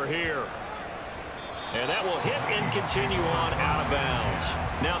wobbler here. And that will hit and continue on out of bounds.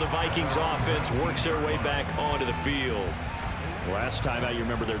 Now the Vikings offense works their way back onto the field. Last time out, you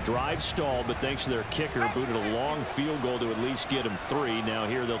remember their drive stalled, but thanks to their kicker, booted a long field goal to at least get them 3. Now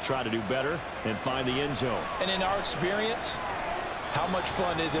here they'll try to do better and find the end zone. And in our experience, how much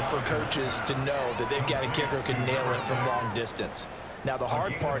fun is it for coaches to know that they've got a kicker who can nail it from long distance? Now, the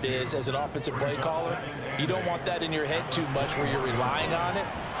hard part is, as an offensive play caller, you don't want that in your head too much where you're relying on it,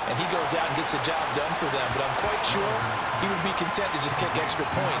 and he goes out and gets the job done for them. But I'm quite sure he would be content to just kick extra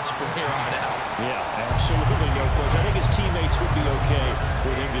points from here on out. Yeah, absolutely no question. I think his teammates would be okay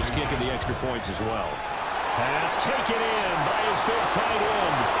with him just kicking the extra points as well. Pass taken in by his big tight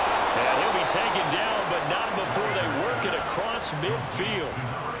end. And he'll be taken down, but not before they work it across midfield.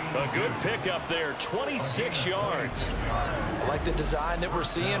 A good pickup there, 26 yards. I like the design that we're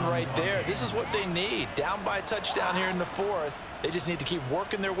seeing right there. This is what they need. Down by a touchdown here in the 4th. They just need to keep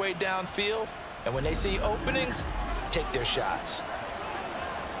working their way downfield. And when they see openings, take their shots.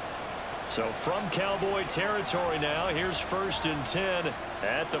 So from Cowboy territory now, here's 1st and 10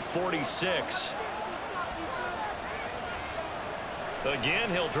 at the 46. Again,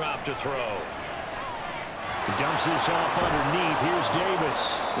 he'll drop to throw. Dumps this off underneath. Here's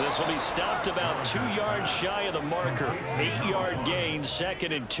Davis. This will be stopped about 2 yards shy of the marker. 8-yard gain,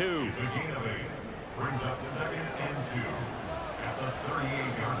 2nd and 2. Brings up 2nd and 2 at the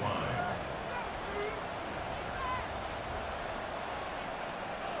 38-yard line.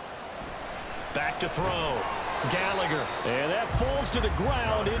 Back to throw. Gallagher. And that falls to the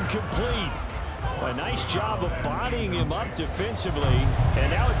ground, incomplete. A nice job of bodying him up defensively.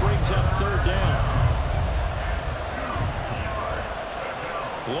 And now it brings up 3rd down.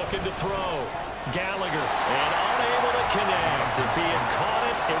 Looking to throw. Gallagher. And unable to connect. If he had caught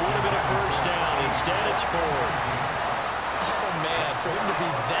it, it would have been a 1st down. Instead, it's 4th. Oh, man, for him to be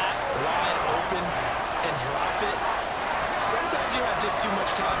that wide open and drop it, sometimes you have just too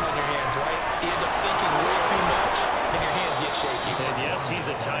much time on your hands, right? You end up thinking way too much, and your hands get shaky. And yes, he's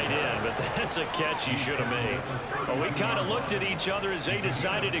a tight end, but that's a catch he should have made. Well, we kind of looked at each other as they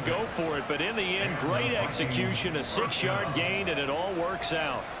decided to go for it, but in the end, great execution, a 6-yard gain, and it all works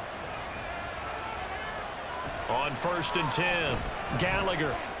out. On 1st and 10,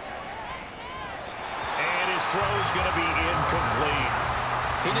 Gallagher. And his throw's going to be incomplete.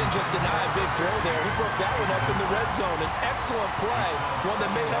 He didn't just deny a big throw there. He broke that one up in the red zone. An excellent play, one that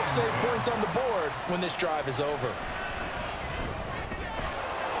may help save points on the board when this drive is over.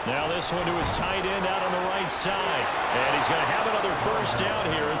 Now this one to his tight end out on the right side. And he's going to have another 1st down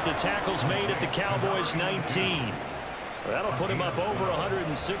here as the tackle's made at the Cowboys' 19. That'll put him up over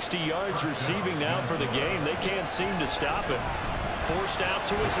 160 yards receiving now for the game. They can't seem to stop it. Forced out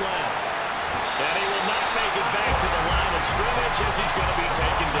to his left. And he will not make it back to the line of scrimmage as he's going to be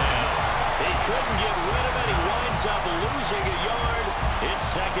taken down. He couldn't get rid of it. He winds up losing a yard. It's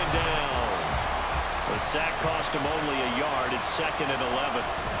 2nd down. The sack cost him only a yard. It's 2nd and 11.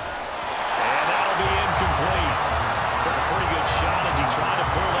 And that'll be incomplete. Took a pretty good shot as he tried to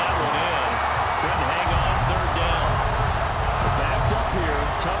pull that one in. Couldn't hang on 3rd down. Backed up here.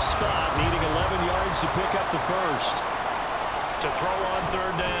 Tough spot. Needing 11 yards to pick up the 1st. To throw on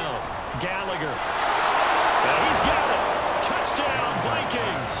third down. Gallagher. And he's got it. Touchdown,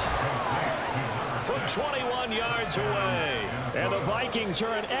 Vikings. From 21 yards away. And the Vikings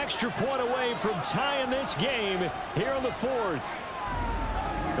are an extra point away from tying this game here in the fourth.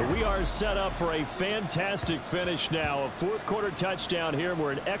 We are set up for a fantastic finish now. A fourth-quarter touchdown here, and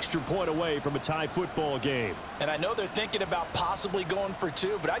we're an extra point away from a tie football game. And I know they're thinking about possibly going for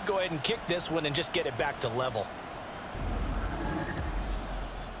two, but I'd go ahead and kick this one and just get it back to level.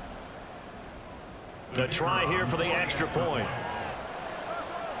 The try here for the extra point.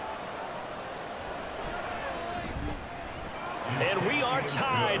 And we are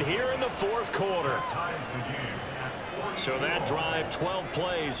tied here in the fourth quarter. So that drive, 12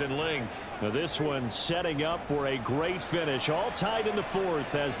 plays in length. Now this one setting up for a great finish. All tied in the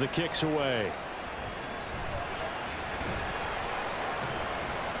fourth as the kick's away.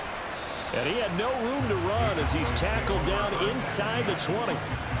 And he had no room to run as he's tackled down inside the 20.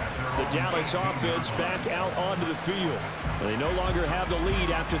 The Dallas offense back out onto the field. They no longer have the lead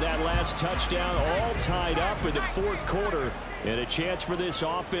after that last touchdown. All tied up in the fourth quarter. And a chance for this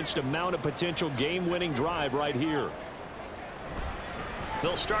offense to mount a potential game-winning drive right here.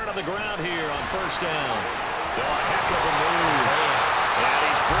 They'll start on the ground here on first down. Oh, a heck of a move. And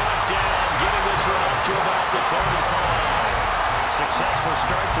he's brought down, getting this one up to about the 35. Successful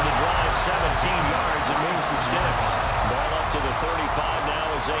start to the drive, 17 yards, and moves the sticks. Ball up to the 35 now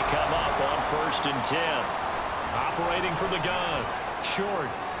as they come up on 1st and 10. Operating from the gun. Short.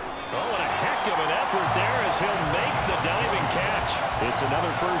 Oh, and a heck of an effort there as he'll make the diving catch. It's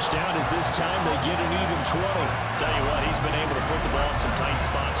another first down as this time they get an even 20. Tell you what, he's been able to put the ball in some tight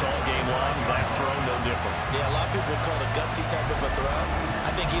spots all game long. That throw, no different. Yeah, a lot of people would call it a gutsy type of a throw.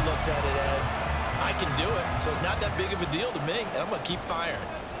 I think he looks at it as, I can do it, so it's not that big of a deal to me, and I'm going to keep firing.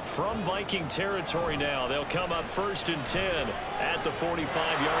 From Viking territory now, they'll come up 1st and 10 at the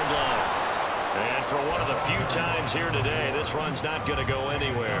 45-yard line. And for one of the few times here today, this run's not going to go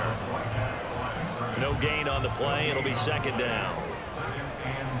anywhere. No gain on the play. It'll be 2nd down.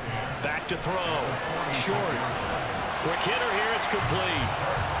 Back to throw. Short. Quick hitter here. It's complete.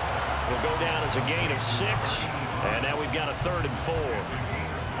 Will go down as a gain of 6. And now we've got a 3rd and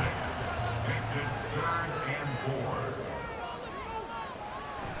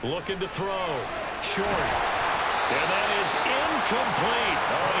 4. Looking to throw. Short. And that is incomplete.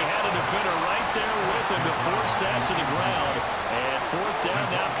 Oh, he had a defender right there with him to force that to the ground. And 4th down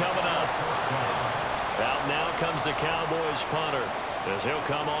now coming up. Out now comes the Cowboys punter as he'll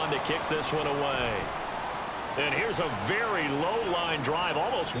come on to kick this one away. And here's a very low-line drive,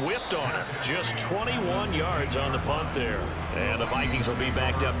 almost whiffed on it. Just 21 yards on the punt there. And the Vikings will be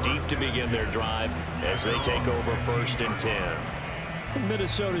backed up deep to begin their drive as they take over 1st and 10.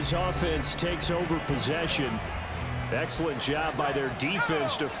 Minnesota's offense takes over possession. Excellent job by their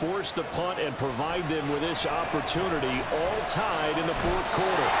defense to force the punt and provide them with this opportunity, all tied in the fourth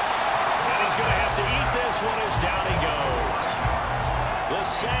quarter. And he's going to have to eat this one as down he goes. The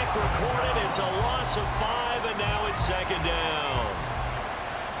sack recorded. It's a loss of 5, and now it's 2nd down.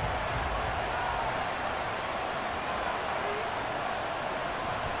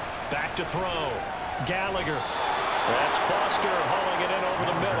 Back to throw. Gallagher. That's Foster hauling it in over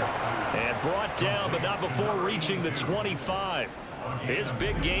the middle. And brought down, but not before reaching the 25. His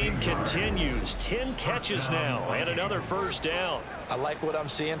big game continues. 10 catches now and another first down. I like what I'm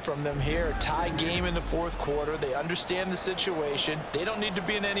seeing from them here. Tie game in the fourth quarter. They understand the situation. They don't need to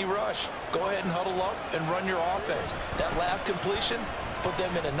be in any rush. Go ahead and huddle up and run your offense. That last completion put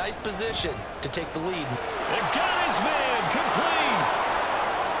them in a nice position to take the lead. And got his man complete.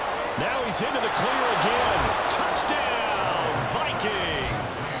 Now he's into the clear again. Touchdown,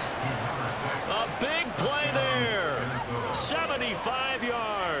 Vikings. A big play there. 75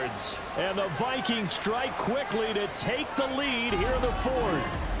 yards. And the Vikings strike quickly to take the lead here in the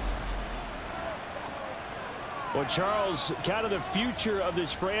fourth. Well, Charles, kind of the future of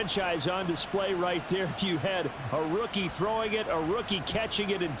this franchise on display right there. You had a rookie throwing it, a rookie catching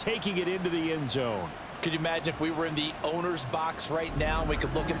it, and taking it into the end zone. Could you imagine if we were in the owner's box right now and we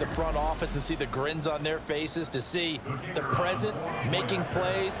could look at the front office and see the grins on their faces, to see the present making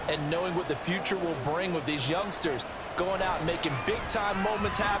plays and knowing what the future will bring with these youngsters going out and making big-time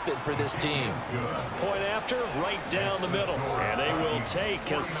moments happen for this team. Point after, right down the middle. And they will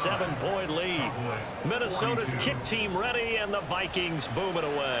take a 7-point lead. Minnesota's kick team ready, and the Vikings boom it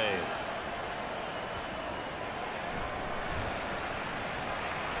away.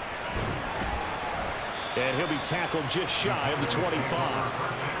 And he'll be tackled just shy of the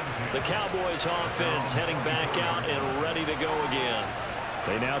 25. The Cowboys offense heading back out and ready to go again.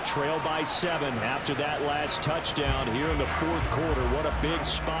 They now trail by 7 after that last touchdown here in the fourth quarter. What a big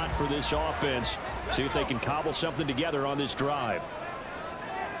spot for this offense. See if they can cobble something together on this drive.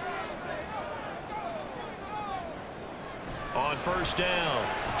 On first down,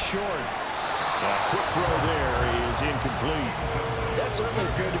 short. A quick throw there is incomplete. That certainly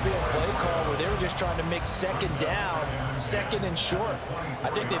appeared to be a play call where they were just trying to make second down, second and short. I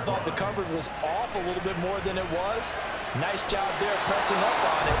think they thought the coverage was off a little bit more than it was. Nice job there pressing up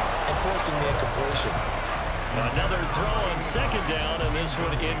on it and forcing the incompletion. Another throw on second down, and this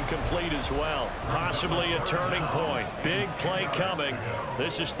one incomplete as well. Possibly a turning point. Big play coming.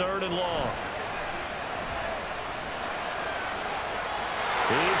 This is 3rd and long.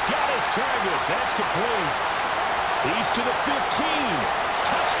 He's got his target. That's complete. He's to the 15.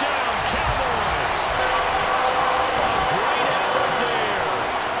 Touchdown, Cowboys. A great effort there.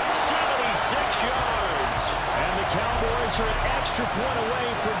 76 yards. And the Cowboys are an extra point away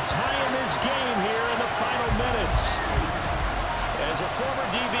from tying this game here in the final minutes. As a former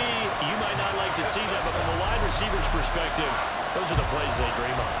DB, you might not like to see that, but from a wide receiver's perspective, those are the plays they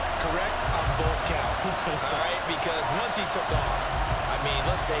dream of. Correct on both counts. All right, because once he took off, I mean,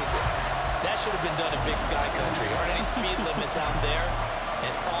 let's face it, that should have been done in Big Sky Country. Aren't any speed limits out there?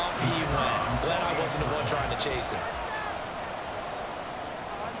 And off he went. Glad I wasn't the one trying to chase him.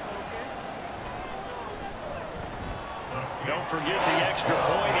 Don't forget the extra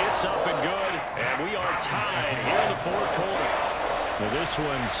point. It's up and good. And we are tied here in the fourth quarter. Now this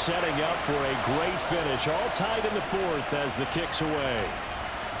one setting up for a great finish. All tied in the fourth as the kick's away.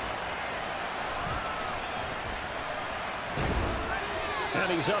 And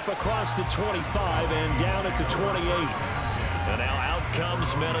he's up across the 25 and down at the 28. And now out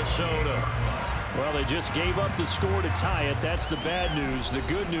comes Minnesota. Well, they just gave up the score to tie it. That's the bad news. The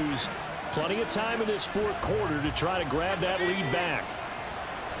good news, plenty of time in this fourth quarter to try to grab that lead back.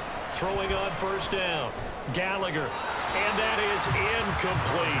 Throwing on first down. Gallagher. And that is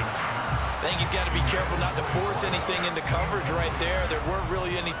incomplete. I think he's got to be careful not to force anything into coverage right there. There weren't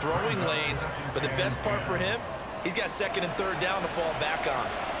really any throwing lanes. But the best part for him, he's got 2nd and 3rd down to fall back on.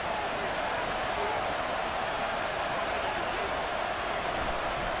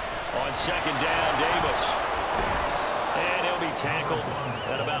 On 2nd down, Davis. And he'll be tackled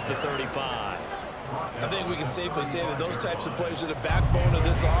at about the 35. I think we can safely say that those types of plays are the backbone of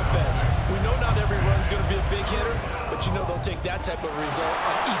this offense. We know not every run's going to be a big hitter, but you know they'll take that type of result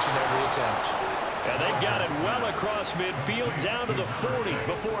on each and every attempt. And they've got it well across midfield down to the 40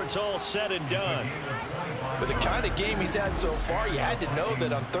 before it's all said and done. With the kind of game he's had so far, you had to know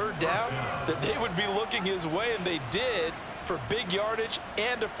that on 3rd down that they would be looking his way, and they did, for big yardage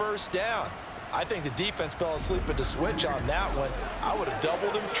and a first down. I think the defense fell asleep at the switch on that one. I would have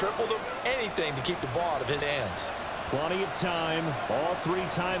doubled him, tripled him, anything to keep the ball out of his hands. Plenty of time. All 3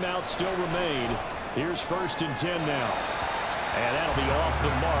 timeouts still remain. Here's 1st and 10 now. And that'll be off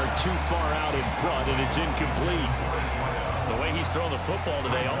the mark, too far out in front, and it's incomplete. The way he's throwing the football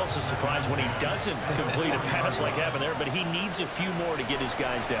today, almost a surprise when he doesn't complete a pass like happened there, but he needs a few more to get his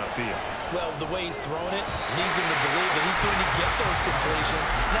guys downfield. Well, the way he's throwing it leads him to believe that he's going to get those completions.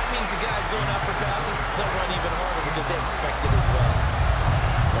 That means the guys going out for passes, they'll run even harder because they expect it as well.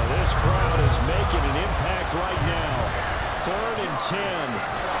 Well, this crowd is making an impact right now. 3rd and 10.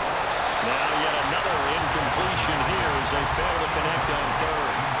 Now yet another incompletion here as they fail to connect on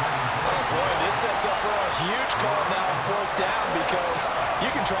 3rd. Oh, boy, this sets up for a huge call now on 4th down because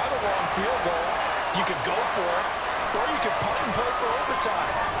you can try the long field goal, you could go for it, or you could punt and play for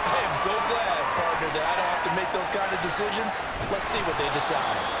overtime. I am so glad, partner, that I don't have to make those kind of decisions. Let's see what they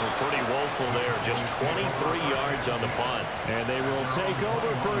decide. Well, pretty woeful there. Just 23 yards on the punt. And they will take over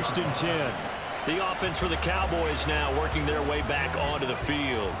 1st and 10. The offense for the Cowboys now working their way back onto the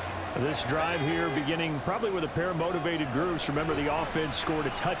field. This drive here beginning probably with a pair of motivated groups. Remember, the offense scored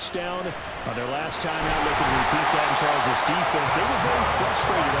a touchdown on their last time out. Looking to repeat that in Charles' defense. They were very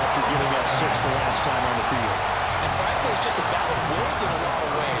frustrated after giving up 6 the last time on the field. And frankly, it's just a battle of wills in a lot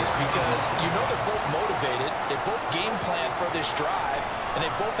of ways because you know they're both motivated. They both game plan for this drive, and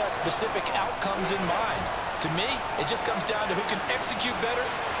they both have specific outcomes in mind. To me, it just comes down to who can execute better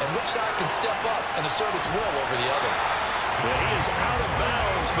and which side can step up and assert its will over the other. Well, he is out of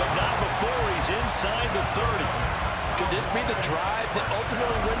bounds, but not before he's inside the 30. Could this be the drive that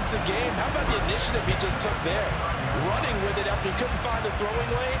ultimately wins the game? How about the initiative he just took there? Running with it after he couldn't find the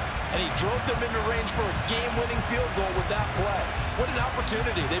throwing lane, and he drove them into range for a game-winning field goal with that play. What an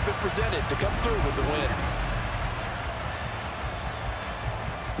opportunity they've been presented to come through with the win.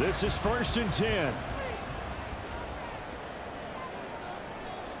 This is 1st and 10.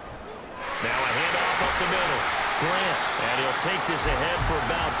 Now a handoff up the middle. Grant. And he'll take this ahead for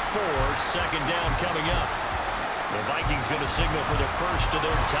about 4. Second down coming up. The Vikings going to signal for the first of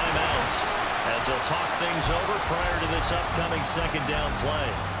their timeouts as they'll talk things over prior to this upcoming second down play.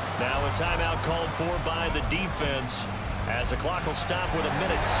 Now a timeout called for by the defense as the clock will stop with 1:06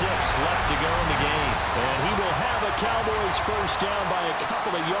 left to go in the game. And he will have a Cowboys first down by a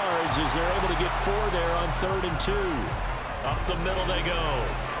couple of yards as they're able to get 4 there on 3rd and 2. Up the middle they go.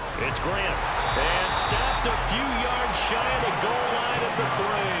 It's Grant. And stopped a few yards shy of the goal line at the 3.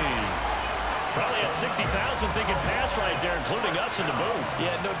 Probably had 60,000 thinking pass right there, including us in the booth.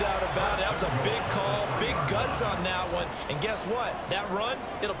 Yeah, no doubt about it. That was a big call, big guts on that one. And guess what? That run,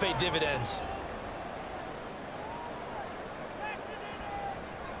 it'll pay dividends.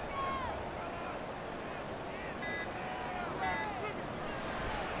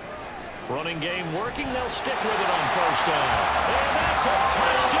 Running game working. They'll stick with it on first down. And that's a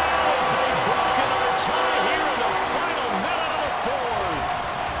touchdown as they've broken our tie here in the final minute of the 4th.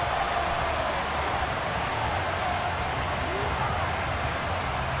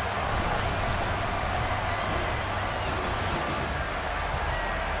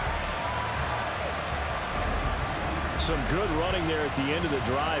 Some good running there at the end of the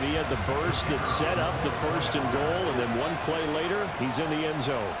drive. He had the burst that set up the 1st and goal, and then one play later, he's in the end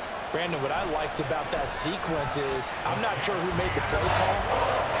zone. Brandon, what I liked about that sequence is I'm not sure who made the play call,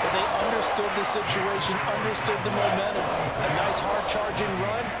 but they understood the situation, understood the momentum. A nice hard-charging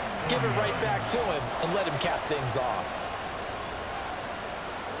run, give it right back to him, and let him cap things off.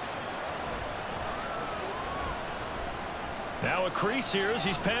 Now a crease here as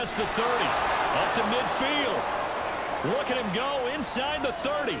he's past the 30. Up to midfield. Look at him go inside the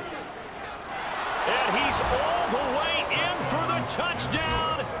 30. And he's all the way in for the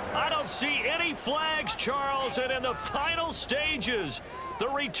touchdown. I don't see any flags, Charles. And in the final stages, the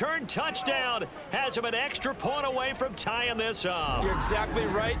return touchdown has him an extra point away from tying this up. You're exactly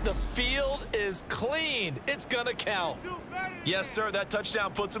right. The field is clean. It's going to count. Yes, sir. That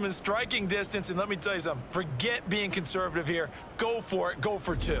touchdown puts him in striking distance. And let me tell you something. Forget being conservative here. Go for it. Go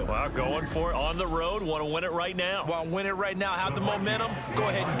for 2. Well, going for it on the road. Want to win it right now. Want to win it right now. Have the momentum. Go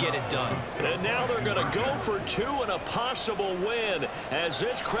ahead and get it done. And now they're going to go for 2 and a possible win as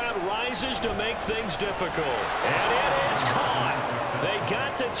this crowd rises to make things difficult. And it is caught. They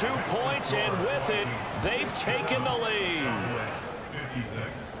got the 2 points, and with it, they've taken the lead. 56.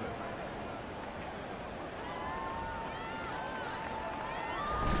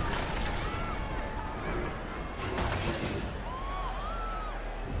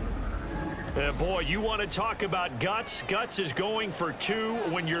 Boy, you want to talk about guts? Guts is going for 2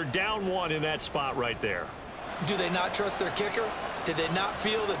 when you're down 1 in that spot right there. Do they not trust their kicker? Did they not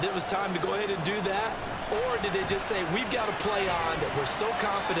feel that it was time to go ahead and do that? Or did they just say, we've got a play on that we're so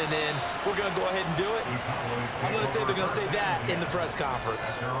confident in, we're going to go ahead and do it? I'm going to say they're going to say that in the press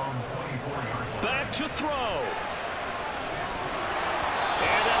conference. Back to throw.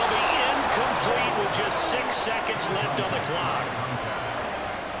 And that'll be incomplete with just 6 seconds left on the clock.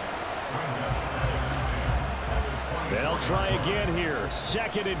 They'll try again here.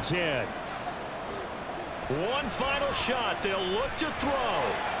 2nd and 10. One final shot. They'll look to throw.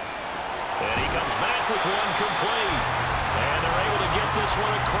 And he comes back with one complete. And they're able to get this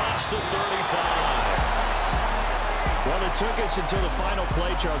one across the 35. Well, it took us until the final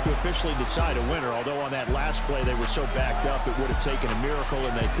play, Charles, to officially decide a winner. Although on that last play they were so backed up it would have taken a miracle,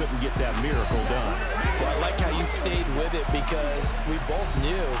 and they couldn't get that miracle done. Well, I like how you stayed with it because we both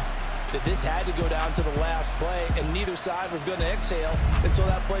knew that this had to go down to the last play, and neither side was going to exhale until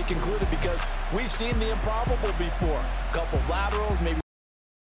that play concluded because we've seen the improbable before. A couple laterals, maybe